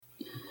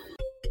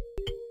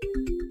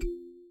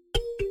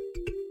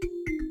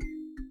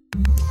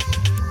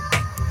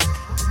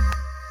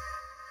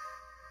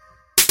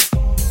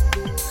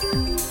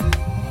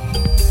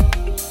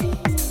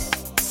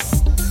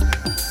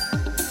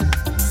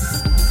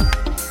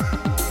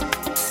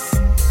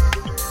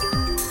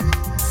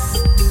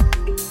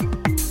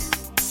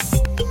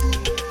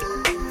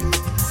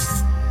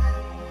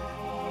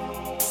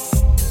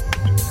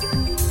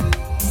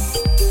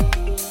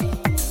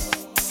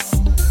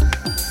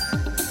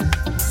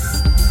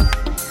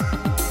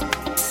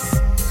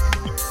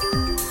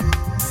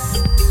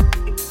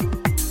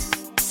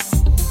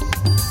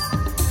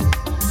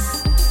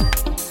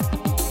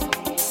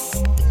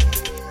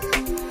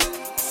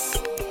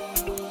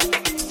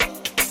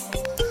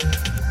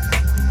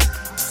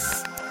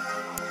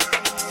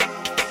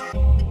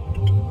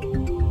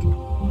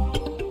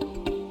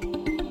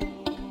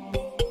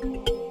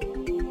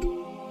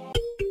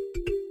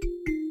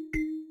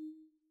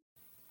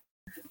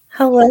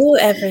Hello,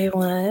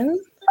 everyone.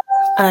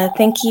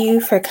 Thank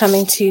you for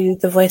coming to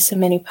the Voice of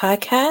Many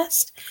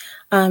podcast.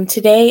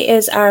 Today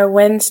is our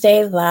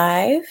Wednesday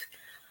live.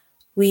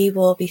 We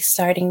will be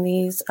starting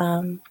these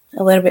a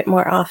little bit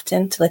more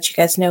often to let you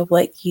guys know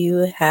what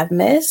you have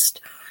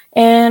missed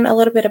and a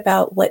little bit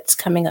about what's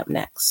coming up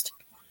next.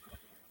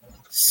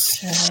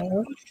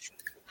 So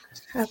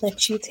I'll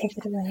let you take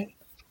it away.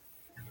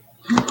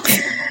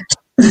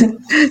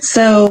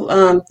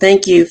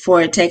 Thank you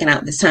for taking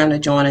out this time to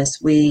join us.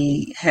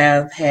 We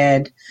have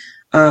had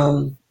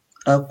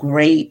a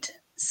great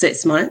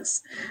 6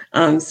 months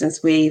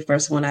since we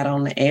first went out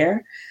on the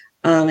air.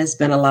 It's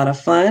been a lot of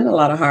fun, a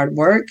lot of hard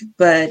work,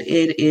 but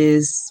it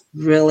is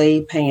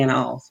really paying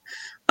off.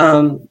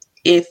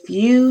 If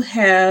you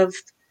have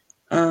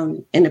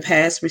in the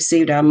past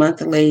received our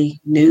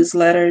monthly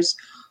newsletters,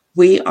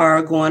 we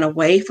are going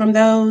away from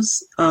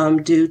those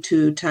due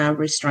to time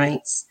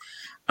restraints.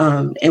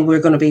 And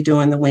we're going to be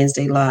doing the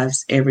Wednesday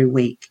lives every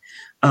week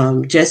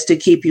just to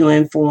keep you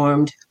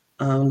informed,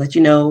 let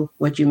you know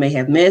what you may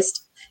have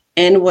missed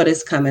and what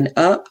is coming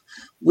up.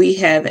 We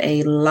have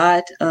a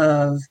lot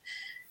of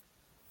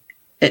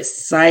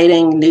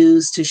exciting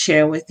news to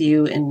share with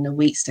you in the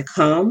weeks to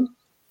come.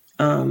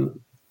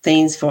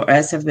 Things for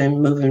us have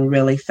been moving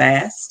really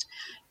fast,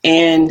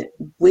 and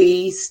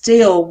we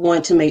still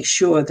want to make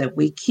sure that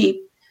we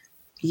keep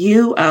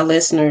you, our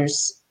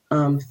listeners,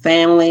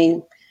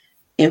 family,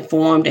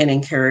 informed and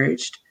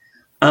encouraged.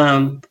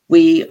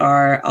 We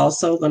are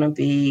also going to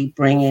be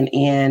bringing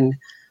in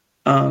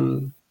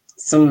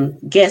some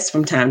guests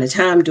from time to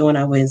time during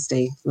our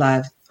Wednesday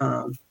live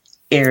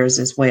airs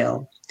as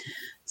well.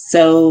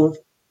 So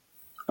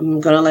I'm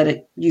going to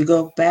let you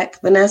go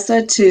back,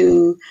 Vanessa,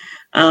 to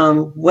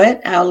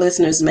what our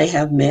listeners may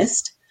have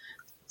missed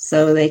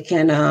so they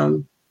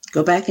can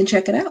go back and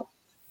check it out.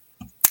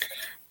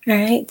 All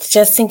right.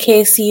 Just in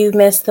case you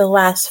missed the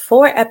last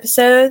 4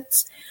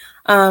 episodes,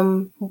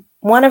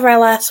 one of our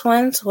last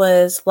ones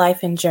was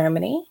Life in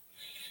Germany,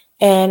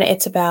 and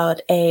it's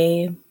about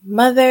a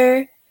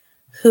mother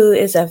who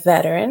is a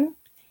veteran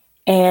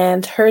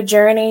and her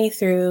journey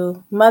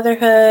through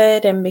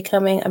motherhood and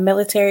becoming a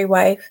military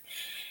wife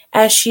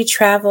as she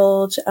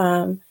traveled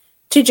to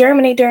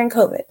Germany during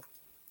COVID.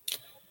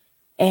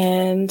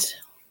 And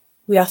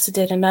we also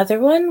did another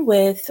one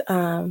with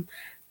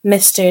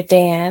Mr.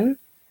 Dan,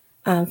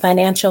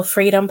 Financial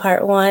Freedom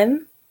Part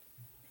 1.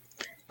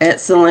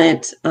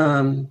 Excellent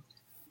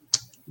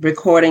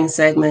recording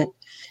segment.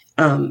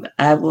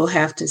 I will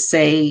have to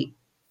say,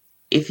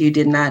 if you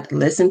did not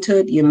listen to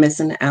it, you're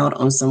missing out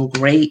on some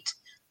great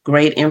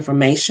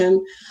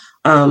information.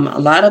 A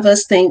lot of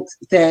us think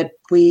that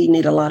we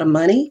need a lot of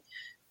money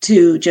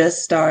to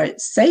just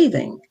start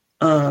saving.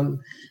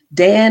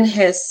 Dan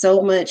has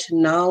so much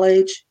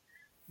knowledge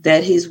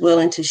that he's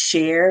willing to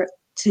share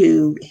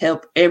to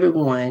help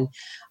everyone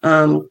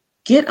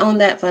get on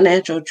that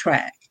financial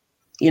track,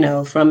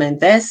 from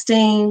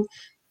investing,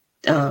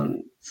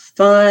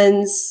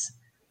 funds,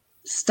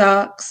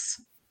 stocks,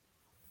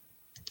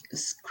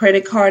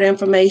 credit card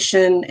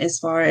information, as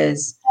far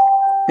as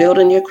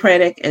building your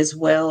credit, as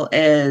well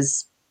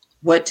as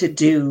what to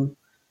do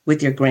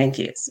with your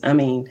grandkids. I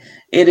mean,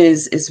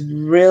 it's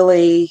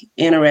really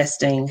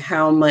interesting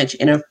how much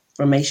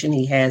information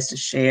he has to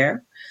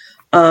share,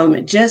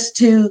 just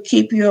to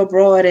keep you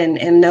abroad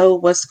and know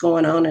what's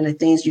going on and the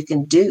things you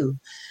can do.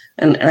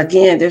 And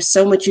again, there's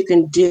so much you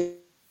can do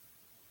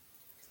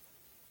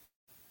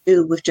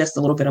with just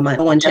a little bit of money.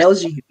 No one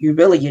tells you, you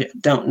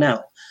don't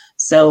know.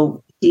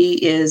 So he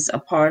is a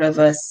part of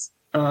us,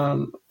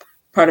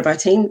 part of our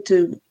team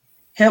to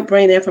help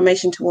bring the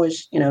information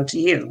towards, to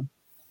you.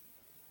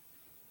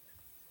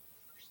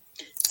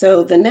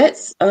 So the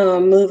next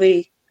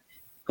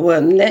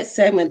next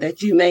segment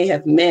that you may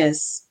have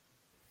missed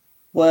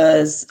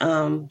was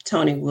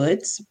Tony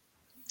Woods.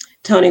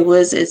 Tony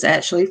Woods is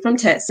actually from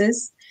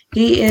Texas.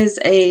 He is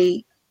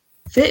a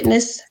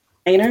fitness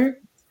trainer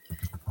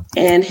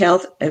and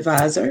health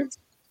advisor.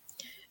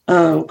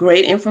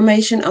 Great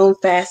information on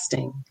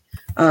fasting.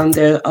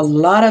 There are a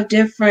lot of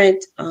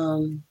different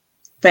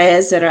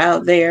fads that are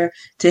out there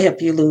to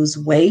help you lose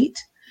weight.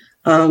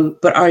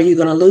 But are you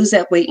going to lose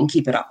that weight and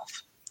keep it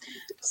off?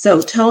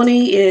 So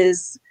Tony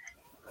is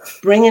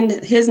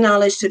bringing his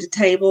knowledge to the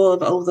table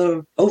of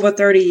over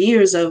 30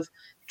 years of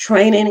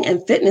training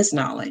and fitness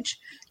knowledge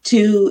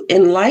to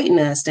enlighten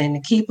us and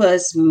to keep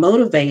us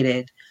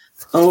motivated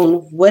on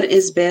what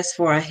is best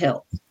for our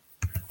health.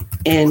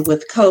 And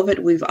with COVID,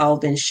 we've all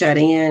been shut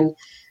in.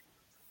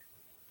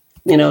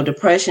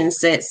 Depression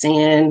sets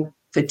in,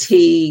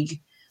 fatigue,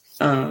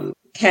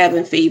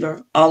 cabin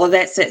fever, all of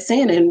that sets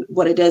in. And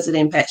what it does, it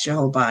impacts your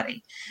whole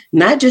body.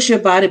 Not just your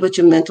body, but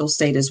your mental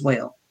state as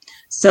well.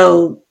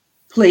 So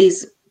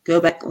please go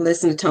back and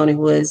listen to Tony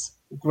Woods.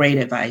 Great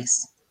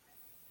advice.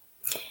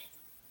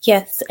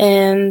 Yes,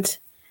 and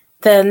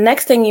the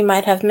next thing you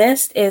might have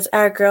missed is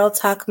our Girl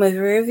Talk movie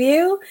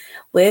review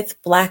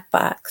with Black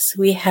Box.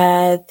 We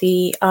had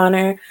the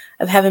honor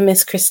of having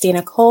Miss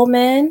Christina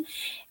Coleman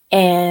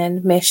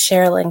and Miss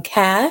Sherilyn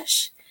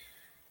Cash.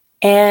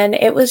 And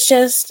it was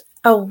just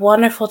a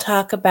wonderful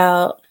talk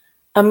about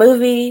a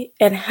movie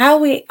and how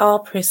we all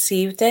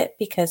perceived it,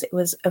 because it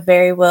was a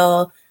very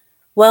well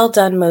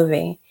done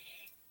movie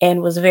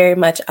and was very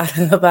much out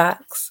of the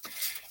box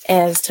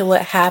as to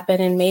what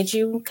happened and made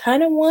you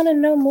kind of want to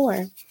know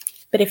more.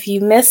 But if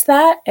you missed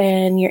that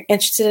and you're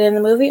interested in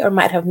the movie or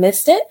might have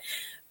missed it,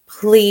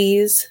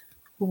 please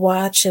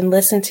watch and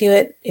listen to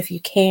it if you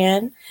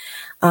can.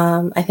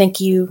 I think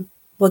you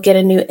will get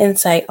a new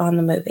insight on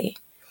the movie.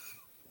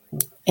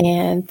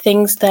 And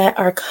things that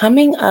are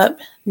coming up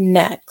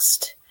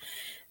next.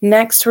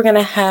 Next, we're going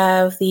to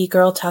have the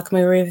Girl Talk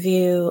Me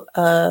review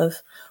of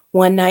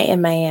One Night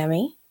in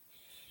Miami.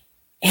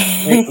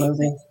 Great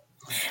movie.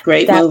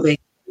 Great movie.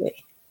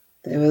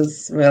 It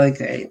was really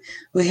great.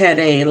 We had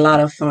a lot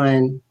of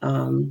fun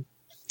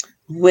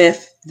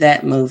with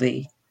that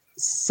movie.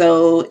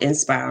 So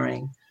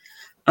inspiring.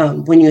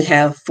 When you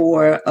have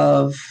four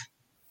of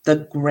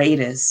the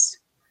greatest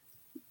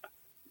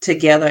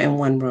together in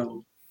one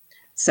room.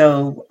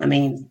 So, I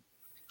mean,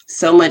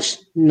 so much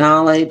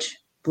knowledge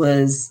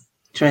was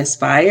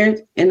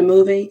transpired in the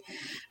movie.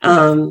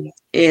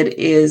 It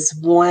is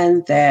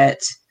one that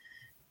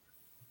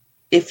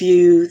if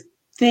you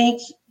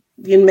think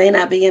you may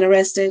not be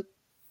interested,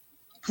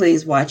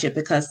 please watch it,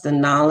 because the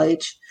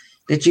knowledge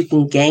that you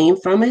can gain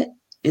from it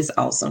is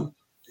awesome.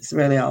 It's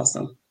really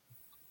awesome.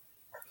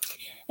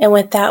 And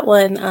with that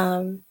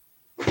one,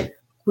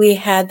 we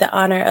had the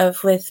honor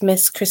of with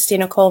Miss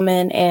Christina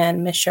Coleman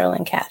and Miss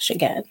Sherlyn Cash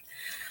again.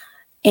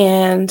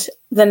 And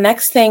the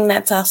next thing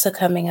that's also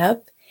coming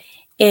up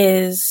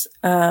is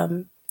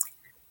budgeting,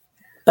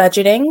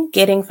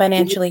 getting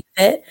financially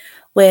fit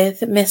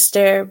with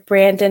Mr.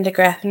 Brandon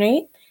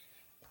DeGraffenreid.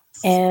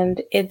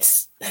 And it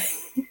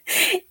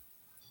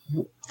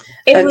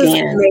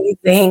was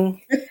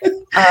amazing.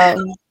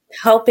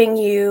 Helping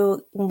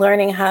you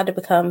learning how to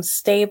become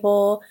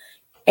stable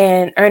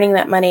and earning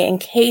that money in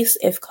case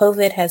if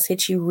COVID has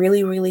hit you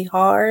really, really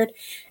hard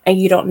and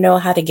you don't know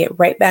how to get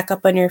right back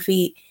up on your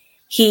feet.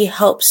 He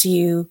helps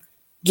you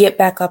get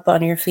back up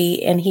on your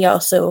feet. And he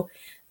also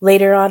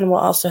later on will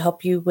also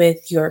help you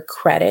with your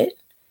credit,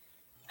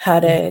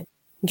 how to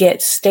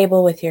get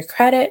stable with your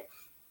credit.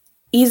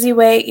 Easy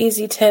way,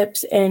 easy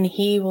tips, and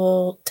he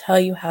will tell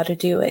you how to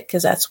do it,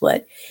 because that's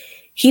what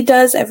he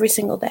does every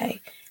single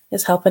day,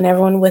 is helping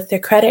everyone with their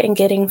credit and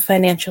getting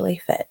financially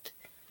fit.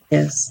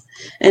 Yes.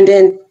 And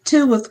then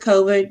too, with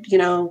COVID, you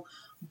know,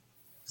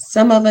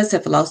 some of us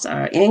have lost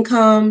our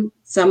income.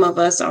 Some of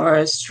us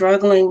are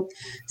struggling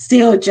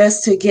still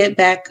just to get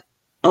back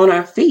on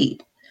our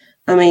feet.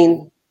 I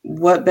mean,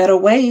 what better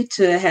way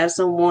to have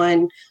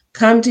someone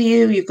come to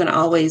you? You can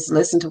always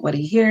listen to what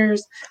he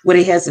hears, what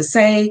he has to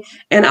say,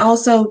 and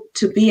also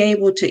to be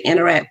able to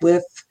interact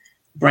with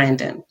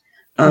Brandon.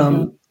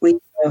 We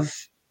have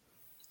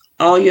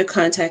all your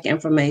contact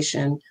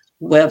information,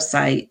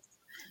 website,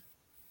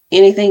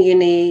 anything you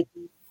need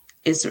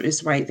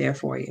is right there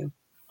for you.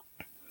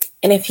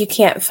 And if you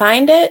can't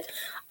find it,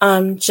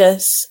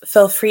 just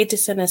feel free to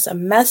send us a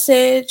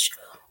message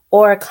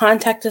or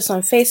contact us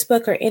on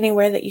Facebook or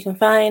anywhere that you can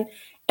find,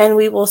 and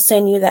we will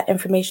send you that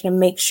information and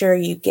make sure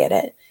you get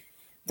it.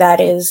 That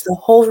is the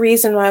whole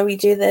reason why we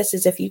do this,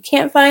 is if you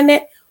can't find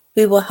it,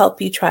 we will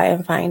help you try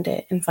and find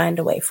it and find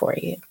a way for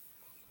you.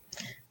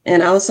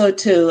 And also,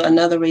 too,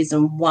 another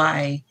reason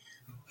why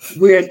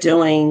we're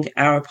doing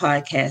our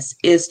podcast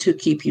is to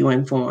keep you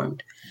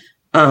informed.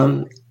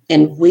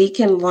 And we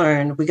can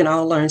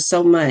all learn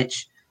so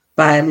much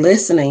by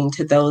listening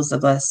to those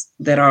of us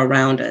that are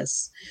around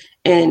us.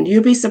 And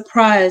you'll be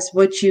surprised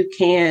what you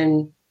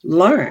can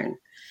learn.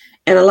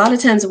 And a lot of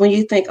times when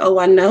you think, oh,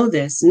 I know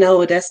this,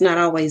 no, that's not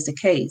always the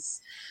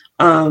case.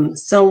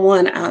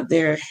 Someone out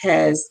there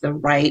has the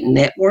right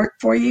network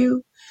for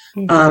you.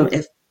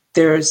 If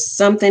there's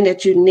something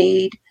that you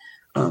need,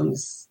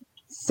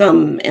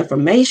 some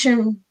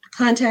information,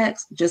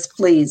 contacts,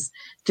 please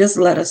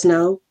let us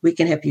know. We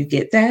can help you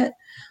get that.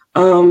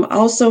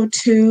 Also,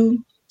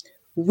 too,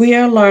 we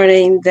are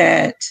learning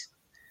that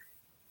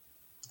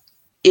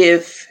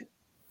if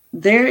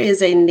there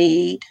is a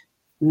need,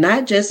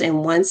 not just in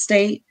one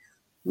state,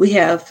 we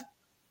have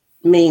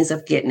means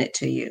of getting it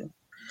to you,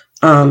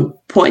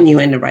 pointing you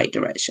in the right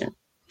direction.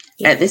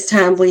 Yes. At this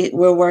time,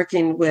 we're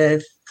working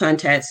with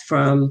contacts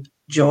from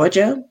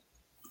Georgia.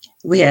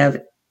 We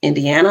have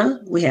Indiana.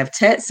 We have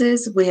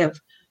Texas. We have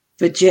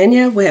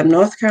Virginia. We have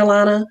North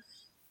Carolina.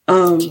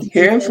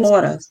 Here in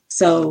Florida.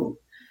 So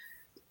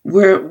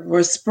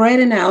we're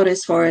spreading out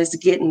as far as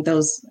getting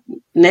those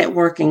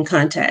networking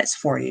contacts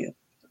for you.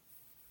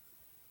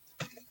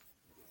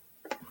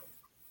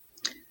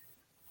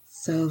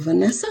 So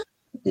Vanessa,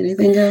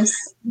 anything else?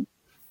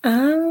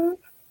 I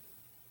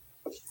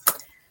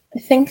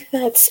think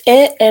that's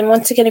it. And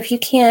once again, if you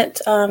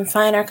can't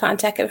find our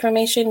contact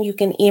information, you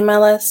can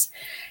email us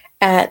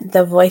at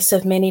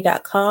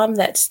thevoiceofmany.com.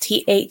 That's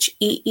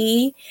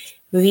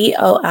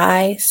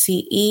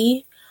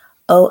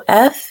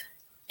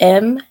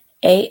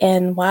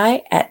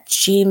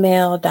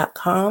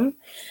TheVoiceOfMany@gmail.com.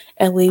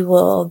 And we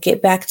will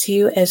get back to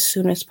you as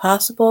soon as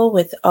possible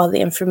with all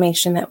the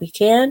information that we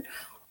can,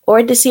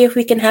 or to see if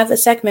we can have a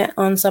segment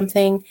on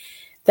something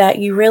that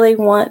you really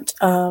want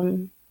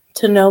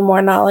to know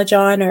more knowledge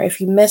on, or if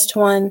you missed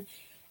one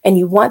and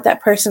you want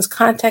that person's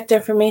contact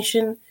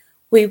information,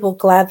 we will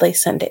gladly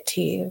send it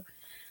to you.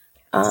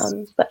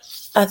 But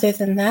other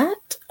than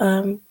that,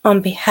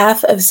 on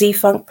behalf of Z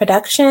Funk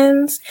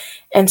Productions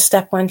and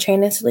Step One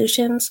Training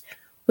Solutions,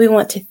 we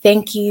want to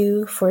thank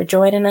you for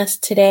joining us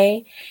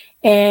today,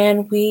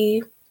 and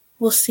we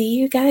will see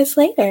you guys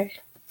later.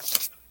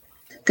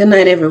 Good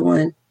night,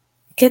 everyone.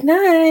 Good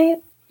night.